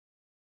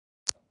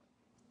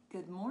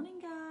Good morning,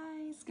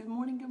 guys. Good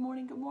morning, good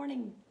morning, good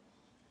morning.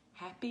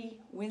 Happy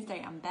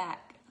Wednesday. I'm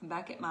back. I'm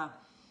back at my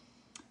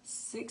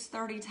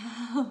 6:30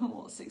 time.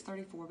 Well,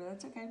 6:34, but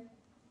that's okay.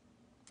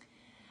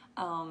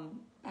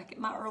 Back at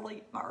my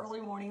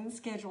early morning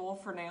schedule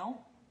for now.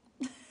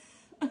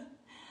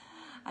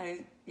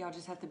 Y'all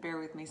just have to bear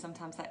with me.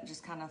 Sometimes that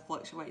just kind of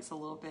fluctuates a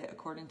little bit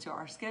according to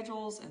our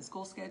schedules and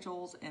school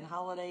schedules and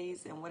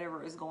holidays and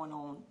whatever is going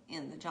on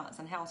in the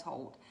Johnson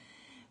household.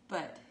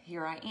 But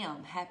here I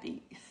am.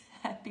 Happy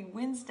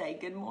Wednesday.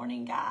 Good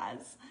morning,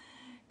 guys.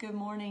 Good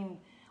morning.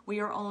 We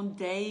are on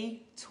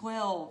day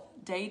 12.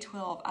 Day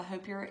 12. I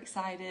hope you're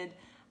excited.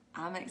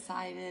 I'm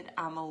excited.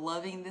 I'm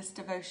loving this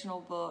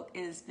devotional book.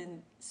 It has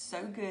been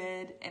so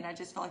good, and I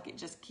just feel like it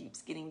just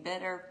keeps getting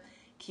better,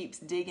 keeps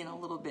digging a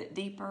little bit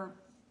deeper,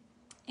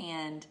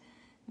 and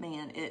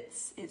man,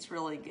 it's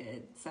really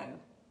good. So,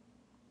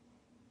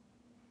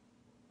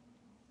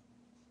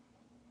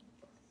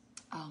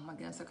 oh my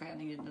goodness. Okay, I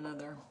needed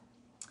another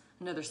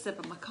sip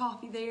of my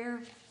coffee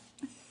there.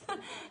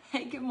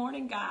 Hey, good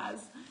morning,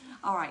 guys.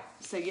 All right,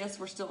 so yes,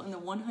 we're still in the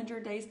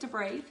 100 Days to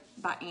Brave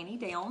by Annie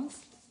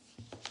Downs.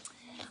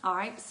 All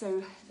right,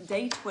 so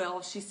day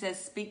 12, she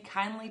says, speak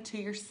kindly to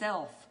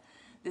yourself.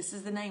 This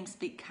is the name,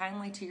 speak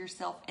kindly to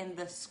yourself. And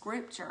the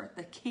scripture,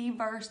 the key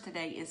verse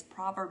today is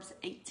Proverbs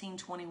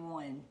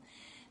 18:21.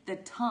 The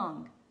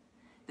tongue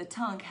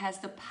has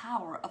the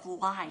power of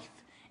life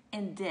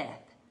and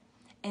death,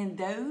 and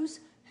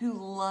those who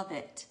love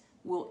it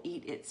will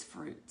eat its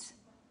fruit.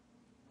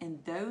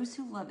 And those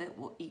who love it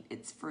will eat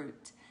its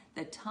fruit.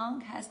 The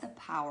tongue has the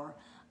power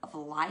of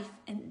life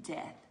and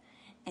death,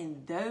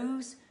 and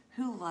those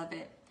who love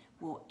it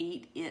will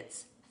eat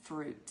its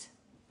fruit.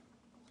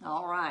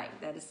 All right,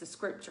 that is the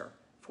scripture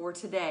for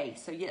today.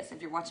 So yes,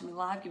 if you're watching me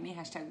live, give me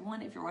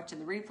 #1. If you're watching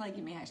the replay,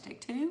 give me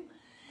 #2.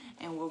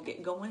 And we'll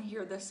get going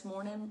here this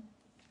morning.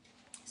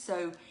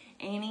 So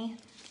Annie,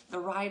 the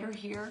writer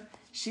here,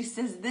 she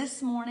says,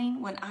 this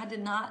morning when I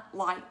did not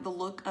like the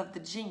look of the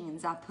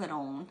jeans I put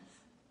on,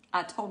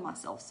 I told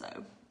myself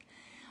so.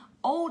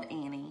 Old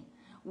Annie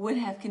would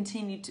have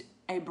continued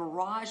a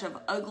barrage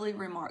of ugly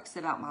remarks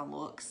about my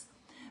looks,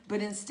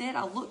 but instead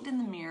I looked in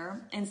the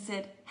mirror and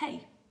said,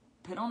 hey,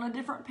 put on a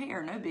different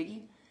pair, no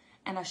biggie.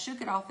 And I shook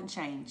it off and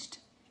changed.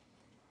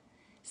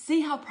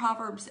 See how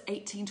Proverbs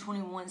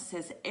 18:21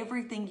 says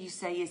everything you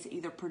say is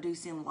either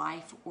producing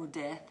life or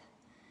death?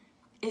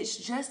 It's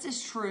just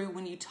as true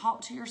when you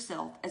talk to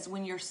yourself as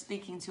when you're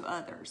speaking to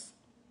others.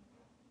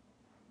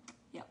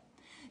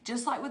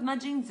 Just like with my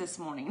jeans this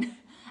morning,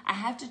 I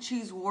have to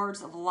choose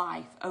words of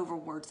life over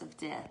words of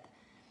death.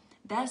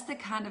 That's the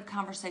kind of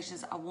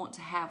conversations I want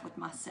to have with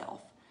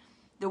myself.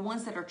 The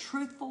ones that are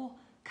truthful,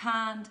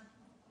 kind,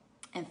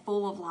 and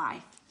full of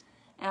life.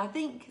 And I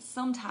think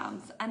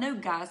sometimes, I know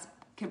guys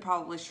can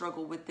probably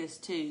struggle with this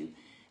too,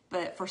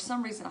 but for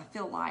some reason I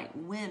feel like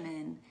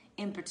women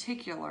in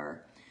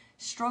particular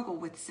struggle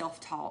with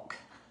self-talk.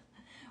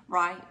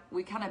 Right?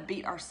 We kind of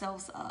beat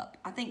ourselves up.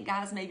 I think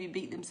guys maybe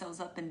beat themselves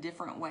up in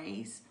different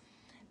ways,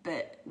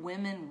 but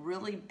women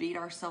really beat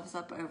ourselves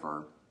up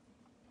over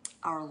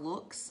our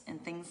looks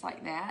and things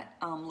like that.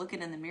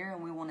 Looking in the mirror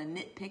and we want to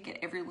nitpick at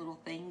every little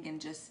thing and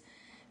just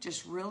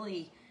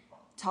really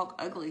talk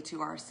ugly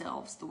to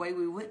ourselves the way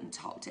we wouldn't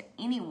talk to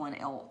anyone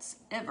else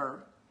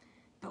ever,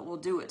 but we'll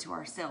do it to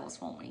ourselves,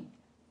 won't we?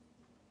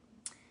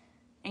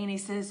 Annie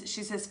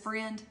says,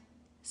 friend,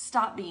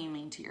 stop being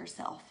mean to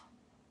yourself.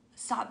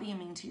 Stop being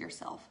mean to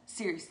yourself.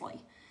 Seriously.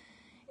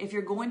 If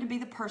you're going to be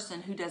the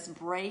person who does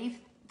brave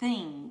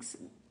things,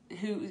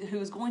 who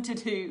is going to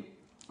do,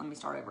 let me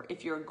start over.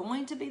 If you're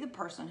going to be the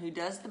person who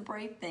does the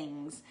brave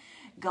things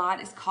God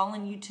is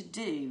calling you to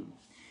do,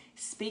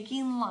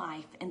 speaking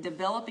life and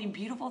developing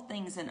beautiful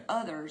things in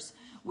others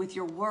with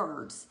your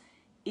words,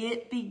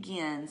 it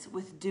begins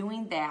with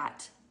doing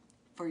that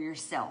for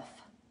yourself.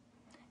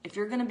 If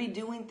you're going to be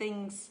doing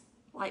things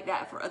like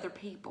that for other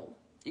people,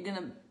 you're going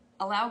to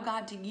allow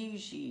God to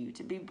use you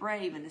to be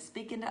brave and to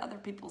speak into other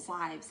people's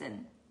lives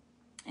and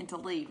to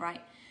lead,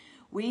 right?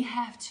 We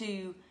have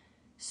to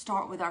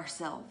start with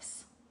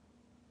ourselves.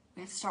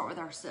 We have to start with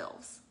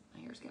ourselves.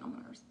 Here's getting on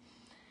my nerves.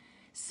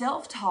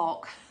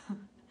 Self-talk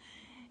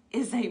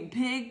is a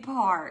big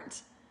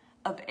part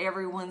of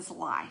everyone's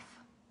life.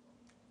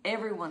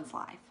 Everyone's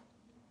life.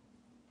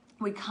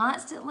 We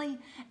constantly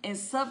and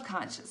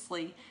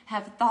subconsciously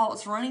have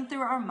thoughts running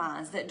through our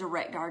minds that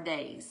direct our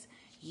days.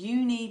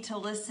 You need to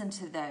listen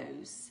to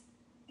those.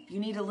 You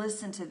need to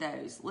listen to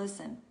those.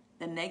 Listen,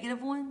 the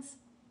negative ones,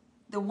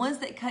 the ones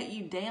that cut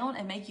you down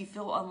and make you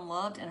feel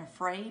unloved and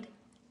afraid,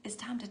 it's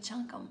time to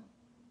chunk them.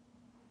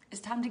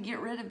 It's time to get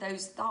rid of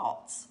those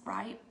thoughts,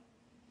 right?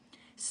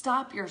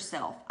 Stop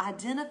yourself.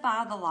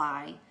 Identify the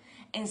lie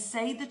and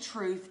say the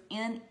truth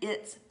in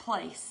its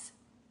place.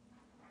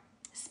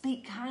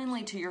 Speak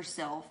kindly to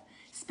yourself.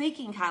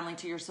 Speaking kindly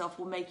to yourself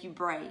will make you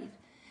brave.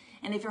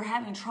 And if you're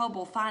having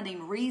trouble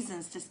finding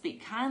reasons to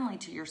speak kindly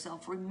to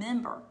yourself,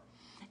 remember,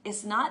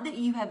 it's not that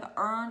you have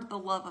earned the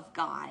love of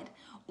God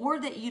or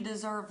that you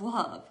deserve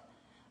love.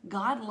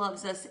 God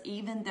loves us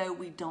even though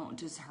we don't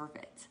deserve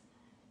it.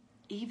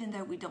 even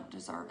though we don't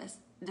deserve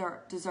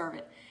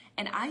it.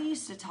 And I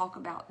used to talk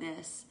about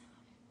this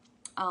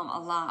a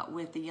lot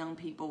with the young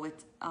people,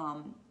 with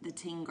the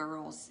teen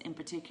girls in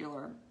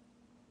particular,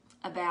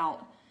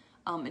 about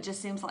it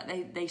just seems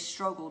like they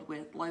struggled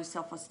with low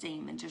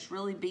self-esteem and just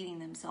really beating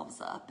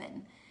themselves up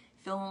and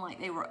feeling like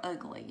they were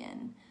ugly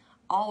and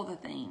all the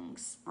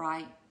things,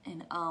 right?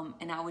 And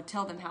I would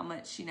tell them how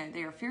much,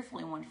 they are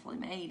fearfully and wonderfully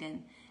made,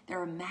 and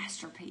they're a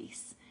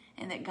masterpiece,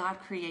 and that God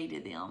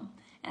created them.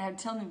 And I would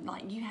tell them,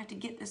 like, you have to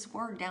get this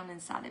word down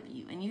inside of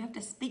you, and you have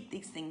to speak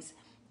these things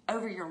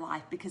over your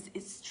life because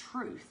it's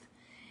truth.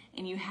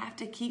 And you have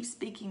to keep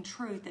speaking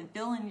truth and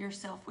filling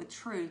yourself with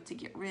truth to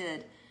get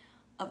rid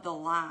of the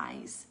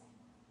lies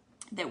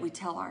that we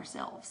tell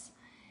ourselves.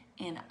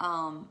 And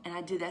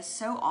I did that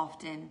so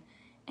often,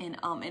 and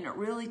it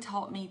really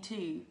taught me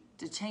too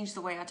to change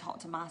the way I talk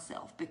to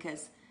myself,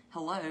 because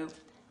hello,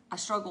 I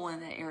struggle in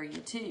that area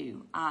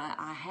too.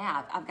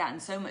 I've gotten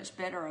so much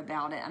better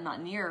about it. I'm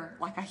not near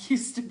like I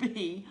used to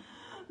be,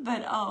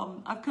 but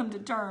I've come to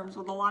terms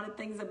with a lot of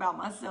things about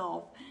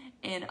myself,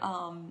 and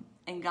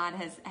God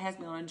has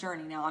me on a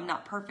journey. Now, I'm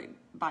not perfect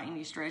by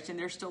any stretch, and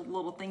there's still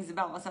little things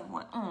about myself I'm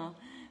like,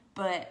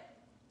 but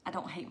I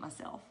don't hate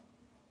myself.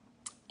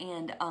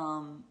 And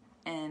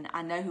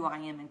I know who I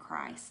am in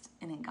Christ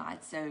and in God.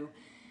 So,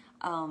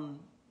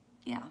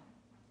 yeah.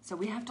 So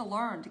we have to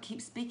learn to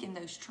keep speaking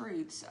those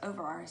truths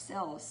over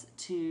ourselves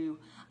to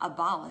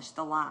abolish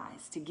the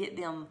lies, to get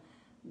them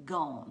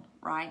gone,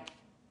 right?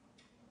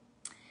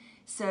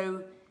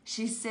 So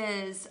she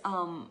says,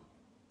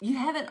 you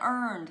haven't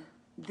earned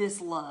this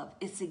love.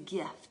 It's a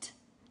gift.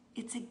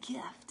 It's a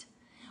gift.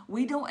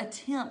 We don't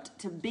attempt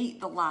to beat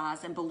the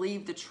lies and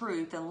believe the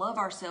truth and love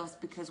ourselves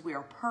because we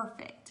are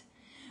perfect.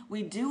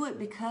 We do it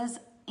because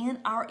in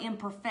our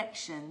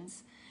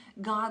imperfections,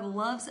 God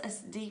loves us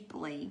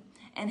deeply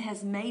and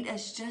has made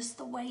us just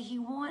the way He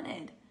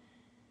wanted.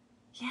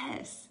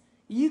 Yes,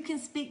 you can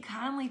speak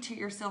kindly to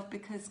yourself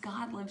because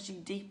God loves you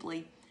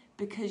deeply,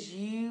 because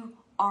you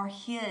are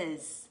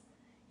His.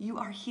 You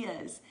are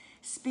His.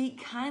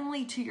 Speak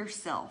kindly to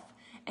yourself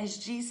as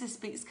Jesus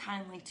speaks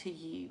kindly to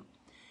you.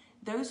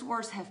 Those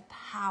words have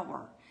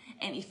power,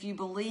 and if you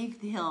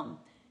believe them,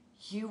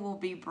 you will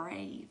be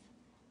brave.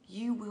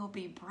 You will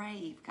be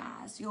brave,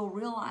 guys. You'll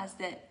realize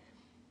that,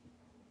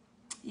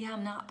 yeah,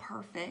 I'm not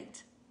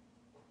perfect.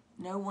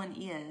 No one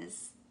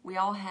is. We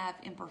all have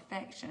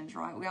imperfections,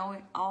 right? We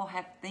all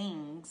have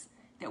things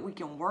that we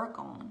can work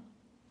on.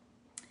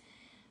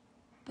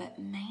 But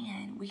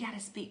man, we got to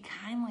speak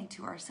kindly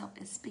to ourselves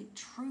and speak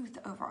truth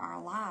over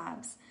our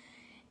lives,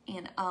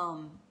 and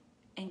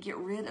get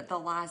rid of the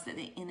lies that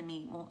the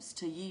enemy wants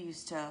to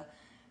use to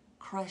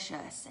crush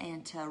us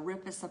and to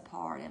rip us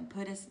apart and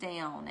put us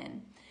down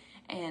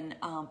and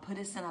put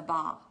us in a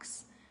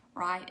box,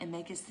 right? And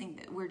make us think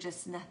that we're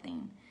just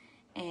nothing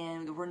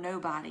and we're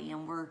nobody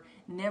and we're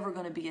never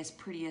going to be as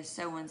pretty as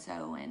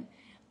so-and-so,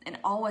 and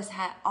always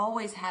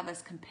have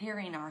us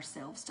comparing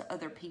ourselves to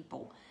other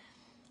people.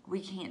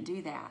 We can't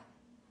do that.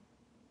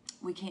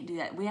 We can't do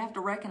that. We have to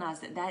recognize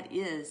that that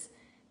is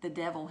the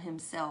devil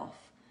himself,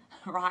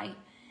 right?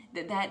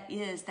 That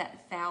is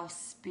that foul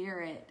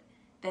spirit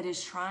that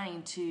is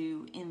trying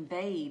to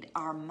invade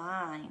our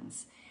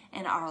minds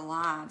and our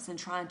lives and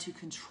trying to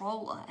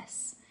control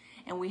us.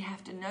 And we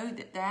have to know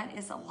that that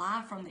is a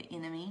lie from the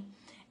enemy,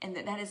 and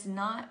that is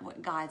not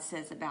what God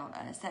says about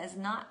us. That is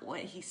not what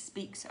He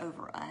speaks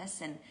over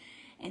us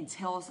and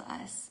tells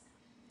us.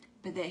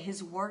 But that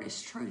His word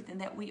is truth,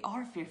 and that we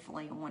are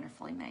fearfully and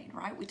wonderfully made,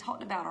 right? We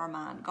talked about our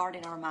mind,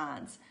 guarding our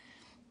minds.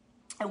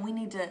 And we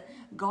need to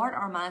guard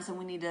our minds, and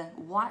we need to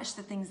watch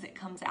the things that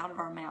comes out of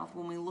our mouth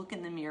when we look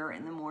in the mirror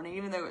in the morning,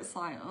 even though it's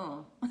like,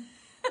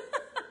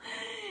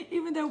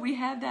 even though we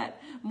have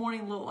that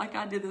morning look like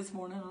I did this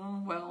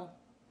morning, well,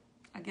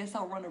 I guess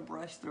I'll run a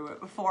brush through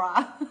it before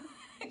I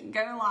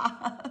go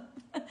live,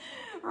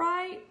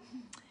 right?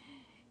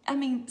 I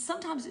mean,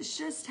 sometimes it's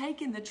just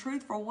taking the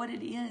truth for what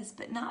it is,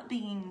 but not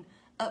being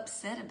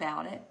upset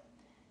about it.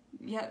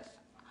 Yet,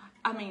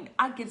 I mean,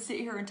 I could sit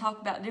here and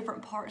talk about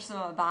different parts of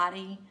my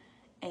body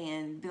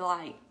and be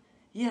like,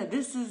 yeah,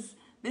 this is,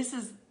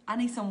 I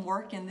need some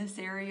work in this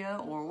area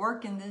or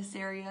work in this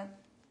area.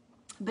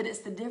 But it's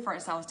the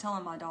difference. I was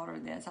telling my daughter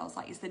this. I was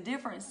like, it's the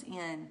difference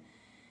in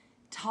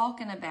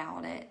talking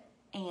about it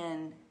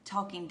and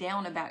talking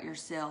down about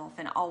yourself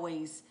and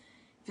always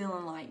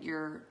feeling like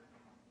you're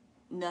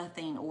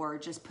nothing or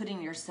just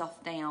putting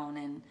yourself down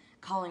and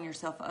calling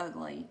yourself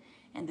ugly.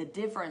 And the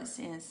difference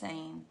in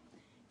saying,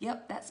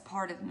 yep, that's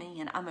part of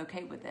me and I'm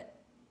okay with it.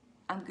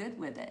 I'm good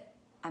with it.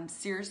 I'm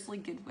seriously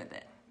good with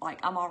it. Like,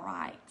 I'm all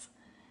right.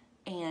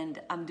 And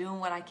I'm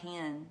doing what I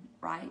can,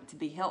 right, to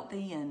be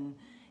healthy and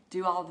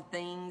do all the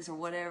things or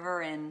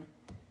whatever. And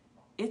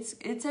it's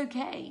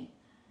okay.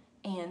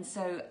 And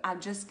so I've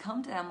just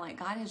come to that. I'm like,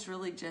 God has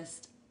really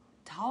just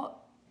taught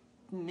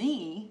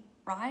me,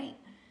 right,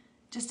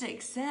 just to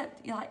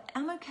accept, like,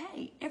 I'm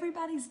okay.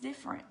 Everybody's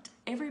different.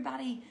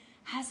 Everybody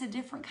has a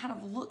different kind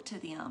of look to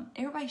them.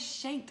 Everybody's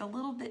shaped a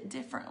little bit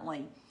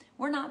differently.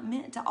 We're not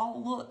meant to all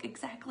look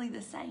exactly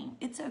the same.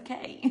 It's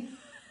okay.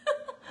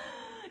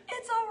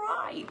 It's all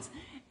right.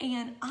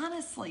 And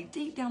honestly,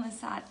 deep down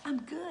inside, I'm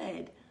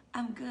good.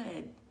 I'm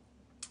good.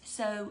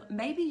 So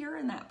maybe you're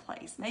in that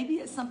place. Maybe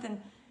it's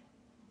something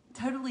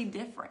totally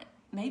different.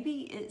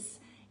 Maybe it's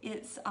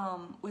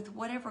with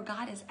whatever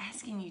God is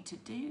asking you to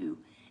do.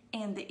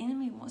 And the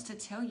enemy wants to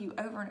tell you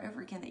over and over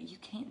again that you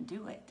can't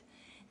do it,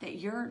 that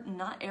you're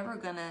not ever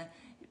going to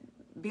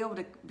be able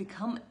to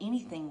become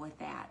anything with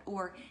that.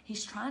 Or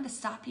he's trying to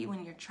stop you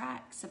in your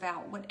tracks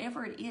about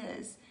whatever it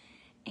is.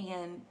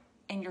 And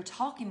you're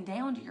talking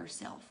down to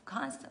yourself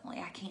constantly.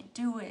 I can't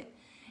do it.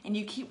 And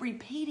you keep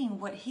repeating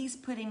what he's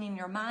putting in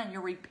your mind.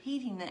 You're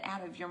repeating it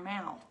out of your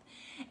mouth.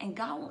 And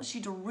God wants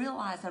you to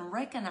realize and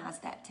recognize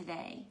that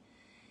today.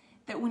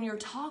 That when you're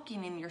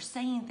talking and you're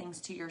saying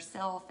things to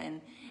yourself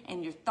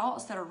and your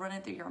thoughts that are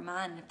running through your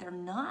mind, if they're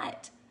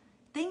not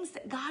things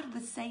that God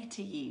would say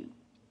to you,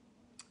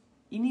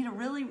 you need to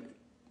really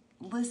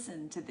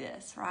listen to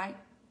this, right?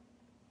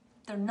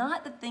 They're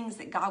not the things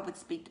that God would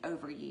speak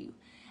over you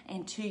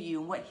and to you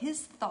and what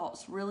his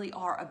thoughts really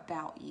are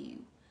about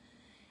you.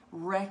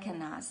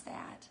 Recognize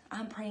that.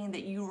 I'm praying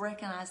that you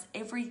recognize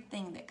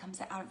everything that comes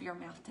out of your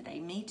mouth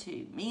today. Me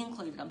too, me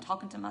included. I'm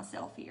talking to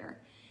myself here.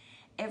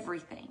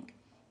 Everything.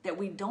 That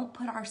we don't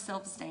put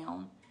ourselves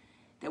down,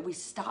 that we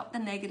stop the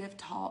negative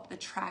talk, the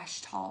trash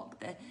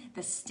talk,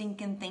 the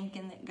stinking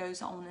thinking that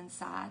goes on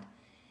inside,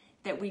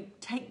 that we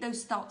take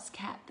those thoughts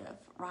captive,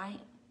 right?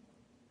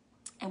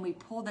 And we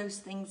pull those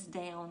things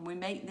down. We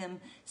make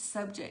them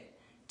subject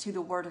to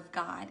the Word of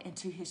God and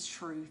to his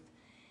truth.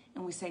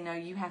 And we say, no,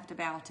 you have to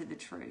bow to the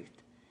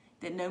truth.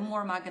 That no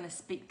more am I going to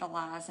speak the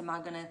lies. Am I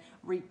going to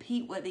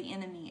repeat what the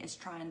enemy is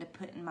trying to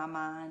put in my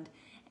mind?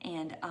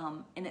 And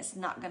it's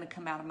not going to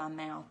come out of my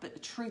mouth, but the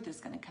truth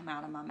is going to come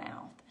out of my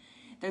mouth.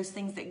 Those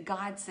things that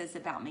God says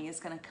about me is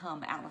going to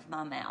come out of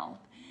my mouth.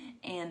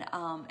 And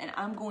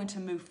I'm going to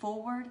move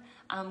forward.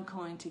 I'm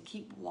going to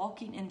keep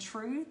walking in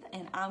truth,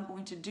 and I'm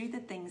going to do the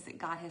things that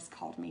God has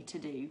called me to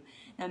do.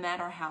 No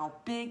matter how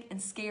big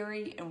and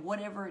scary and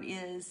whatever it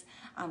is,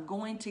 I'm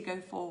going to go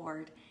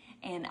forward,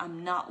 and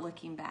I'm not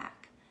looking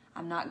back.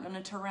 I'm not going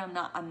to turn around.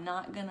 I'm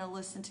not going to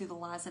listen to the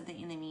lies of the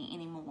enemy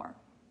anymore.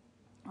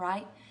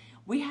 Right?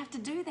 We have to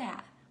do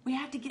that. We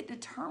have to get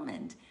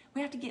determined.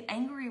 We have to get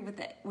angry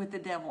with the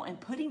devil and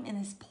put him in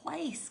his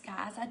place,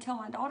 guys. I tell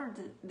my daughter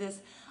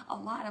this a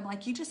lot. I'm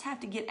like, you just have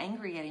to get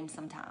angry at him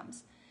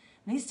sometimes.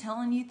 When he's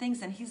telling you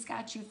things and he's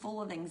got you full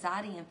of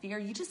anxiety and fear,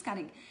 you just got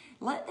to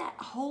let that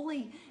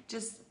holy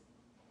just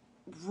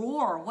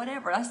roar,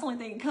 whatever. That's the only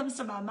thing that comes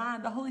to my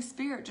mind. The Holy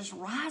Spirit just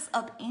rise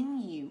up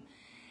in you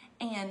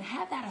and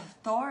have that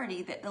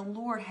authority that the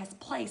Lord has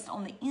placed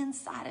on the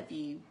inside of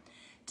you,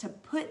 to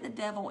put the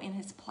devil in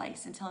his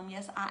place and tell him,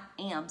 yes, I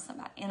am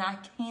somebody and I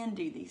can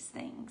do these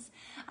things.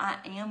 I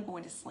am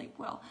going to sleep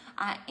well.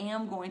 I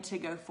am going to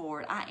go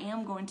forward. I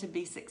am going to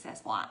be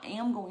successful. I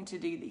am going to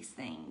do these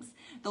things.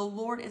 The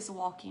Lord is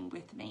walking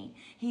with me.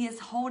 He is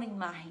holding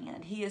my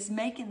hand. He is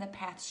making the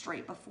path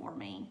straight before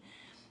me.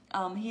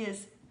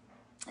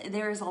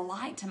 There is a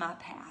light to my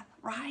path,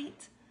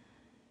 right?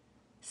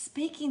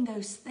 Speaking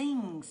those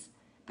things,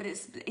 but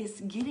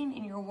it's getting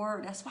in your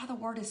word. That's why the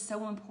word is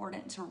so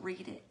important, to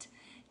read it,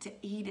 to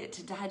eat it,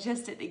 to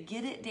digest it, to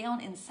get it down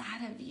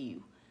inside of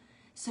you.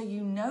 So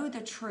you know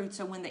the truth.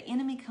 So when the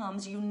enemy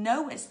comes, you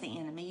know it's the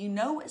enemy. You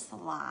know it's the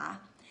lie.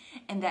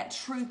 And that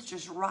truth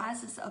just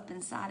rises up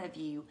inside of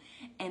you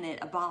and it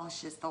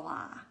abolishes the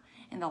lie.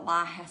 And the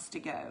lie has to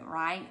go,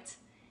 right?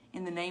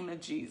 In the name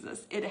of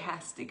Jesus, it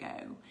has to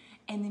go.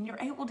 And then you're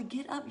able to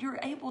get up. You're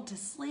able to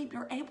sleep.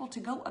 You're able to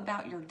go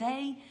about your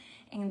day.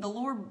 And the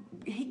Lord,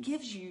 he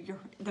gives you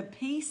the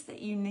peace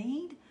that you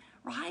need.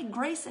 Right?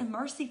 Grace and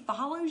mercy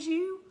follows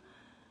you.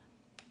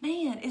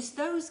 Man, it's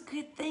those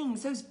good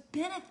things, those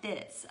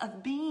benefits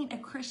of being a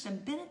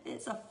Christian,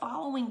 benefits of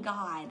following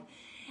God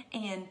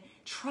and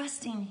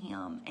trusting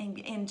him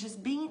and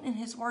just being in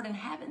his word and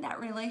having that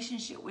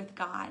relationship with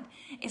God.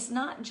 It's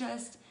not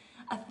just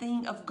a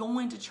thing of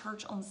going to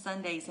church on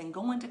Sundays and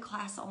going to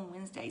class on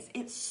Wednesdays.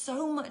 It's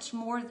so much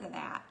more than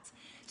that.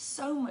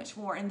 So much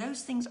more. And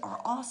those things are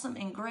awesome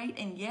and great.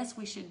 And yes,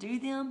 we should do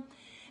them.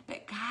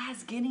 But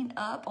guys, getting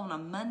up on a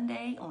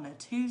Monday, on a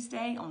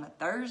Tuesday, on a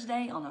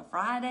Thursday, on a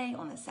Friday,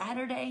 on a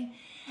Saturday,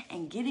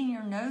 and getting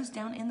your nose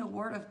down in the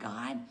Word of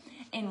God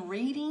and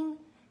reading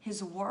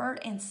his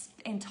Word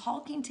and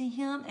talking to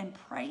him and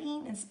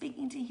praying and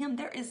speaking to him,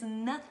 there is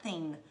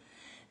nothing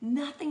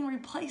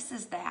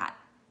replaces that.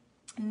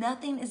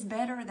 Nothing is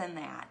better than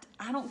that.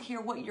 I don't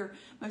care what your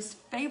most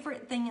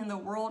favorite thing in the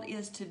world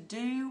is to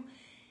do.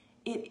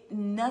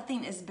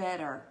 Nothing is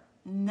better.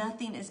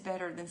 Nothing is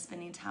better than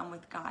spending time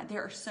with God.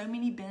 There are so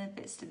many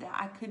benefits to that.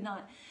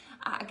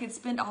 I could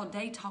spend all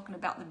day talking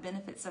about the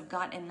benefits of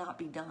God and not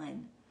be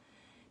done.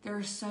 There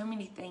are so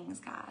many things,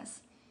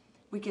 guys.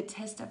 We could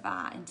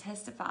testify and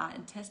testify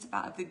and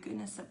testify of the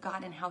goodness of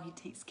God and how he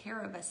takes care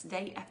of us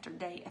day after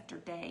day after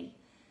day.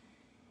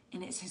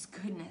 And it's his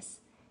goodness.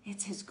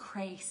 It's his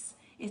grace.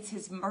 It's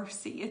his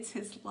mercy. It's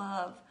his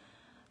love.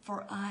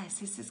 for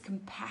us. It's His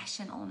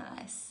compassion on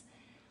us.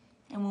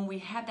 And when we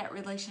have that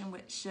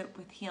relationship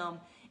with Him,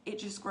 it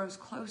just grows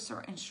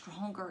closer and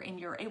stronger, and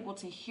you're able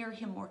to hear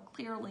Him more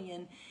clearly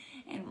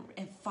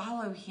and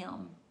follow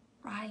Him,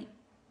 right?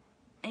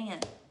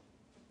 And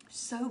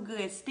so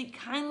good. Speak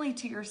kindly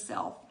to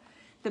yourself.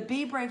 The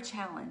Be Brave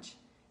Challenge.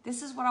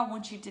 This is what I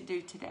want you to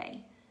do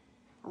today.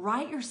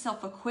 Write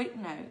yourself a quick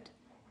note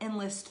and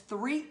list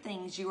 3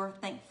 things you are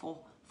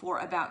thankful for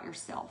about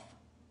yourself.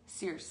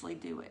 Seriously,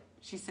 do it.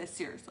 She says,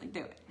 seriously,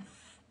 do it.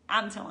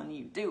 I'm telling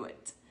you, do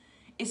it.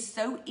 It's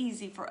so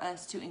easy for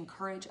us to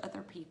encourage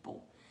other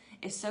people.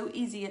 It's so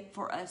easy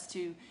for us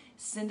to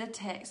send a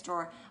text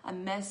or a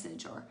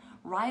message or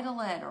write a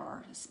letter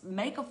or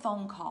make a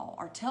phone call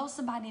or tell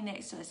somebody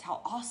next to us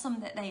how awesome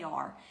that they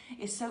are.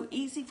 It's so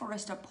easy for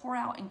us to pour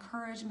out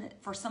encouragement.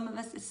 For some of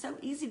us, it's so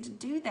easy to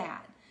do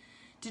that.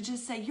 To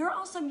just say, you're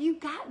awesome, you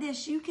got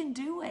this, you can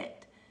do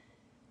it.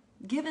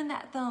 Giving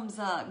that thumbs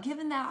up,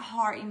 giving that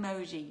heart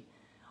emoji,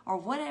 or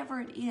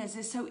whatever it is.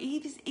 It's so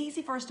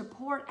easy for us to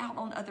pour it out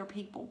on other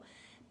people.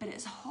 But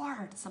it's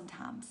hard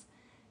sometimes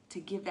to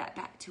give that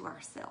back to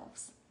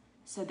ourselves.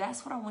 So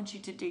that's what I want you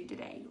to do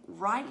today.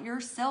 Write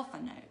yourself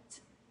a note.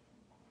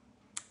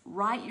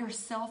 Write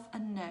yourself a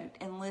note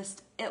and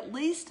list at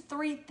least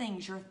 3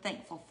 things you're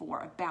thankful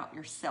for about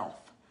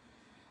yourself.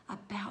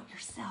 About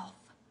yourself.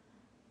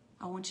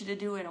 I want you to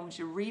do it. I want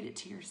you to read it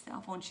to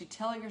yourself. I want you to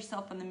tell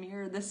yourself in the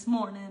mirror this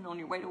morning, on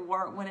your way to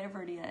work,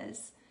 whatever it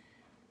is.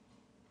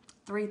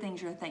 3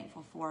 things you're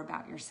thankful for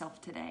about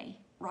yourself today.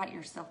 Write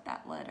yourself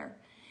that letter.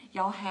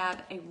 Y'all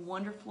have a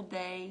wonderful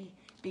day.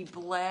 Be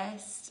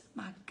blessed.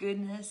 My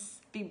goodness,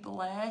 be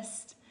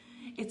blessed.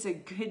 It's a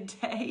good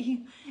day.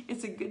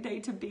 It's a good day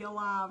to be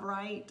alive,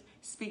 right?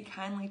 Speak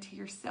kindly to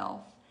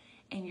yourself.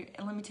 And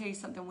let me tell you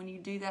something. When you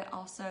do that,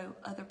 also,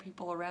 other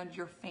people around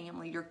your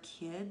family, your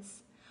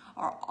kids,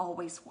 are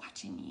always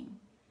watching you.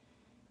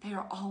 They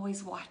are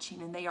always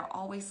watching, and they are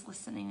always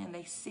listening, and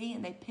they see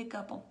and they pick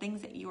up on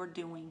things that you are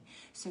doing.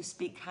 So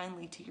speak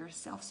kindly to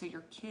yourself so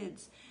your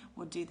kids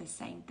will do the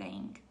same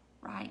thing,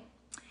 right?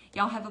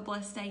 Y'all have a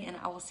blessed day, and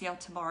I will see y'all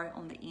tomorrow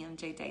on the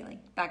EMJ Daily.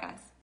 Bye,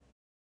 guys.